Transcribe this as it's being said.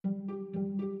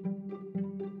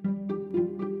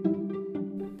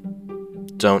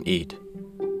don't eat.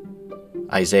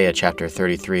 Isaiah chapter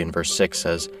 33 and verse 6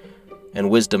 says, "And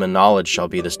wisdom and knowledge shall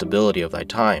be the stability of thy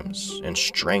times, and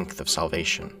strength of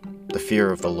salvation. The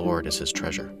fear of the Lord is his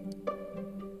treasure."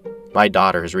 My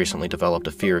daughter has recently developed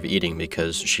a fear of eating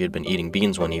because she had been eating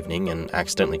beans one evening and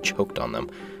accidentally choked on them.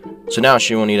 So now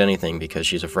she won't eat anything because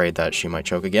she's afraid that she might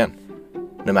choke again.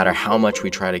 No matter how much we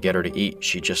try to get her to eat,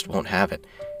 she just won't have it.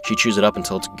 She chews it up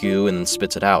until it's goo and then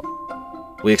spits it out.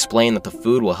 We explain that the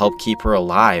food will help keep her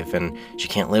alive and she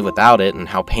can't live without it and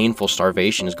how painful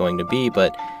starvation is going to be,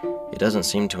 but it doesn't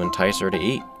seem to entice her to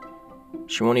eat.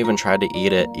 She won't even try to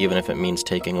eat it, even if it means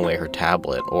taking away her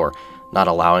tablet or not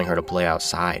allowing her to play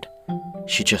outside.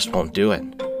 She just won't do it.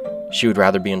 She would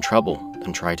rather be in trouble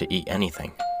than try to eat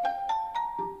anything.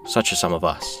 Such are some of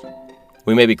us.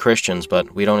 We may be Christians,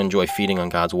 but we don't enjoy feeding on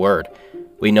God's Word.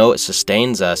 We know it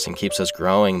sustains us and keeps us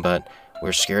growing, but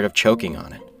we're scared of choking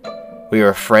on it. We are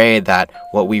afraid that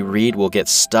what we read will get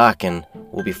stuck and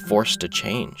we'll be forced to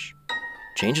change.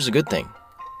 Change is a good thing.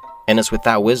 And it's with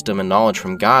that wisdom and knowledge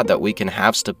from God that we can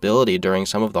have stability during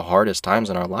some of the hardest times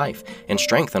in our life and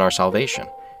strengthen our salvation.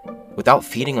 Without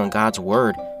feeding on God's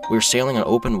Word, we're sailing on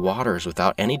open waters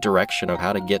without any direction of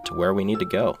how to get to where we need to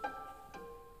go.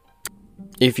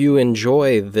 If you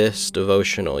enjoy this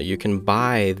devotional, you can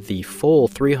buy the full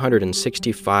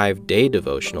 365-day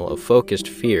devotional of Focused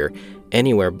Fear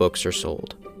anywhere books are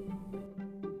sold.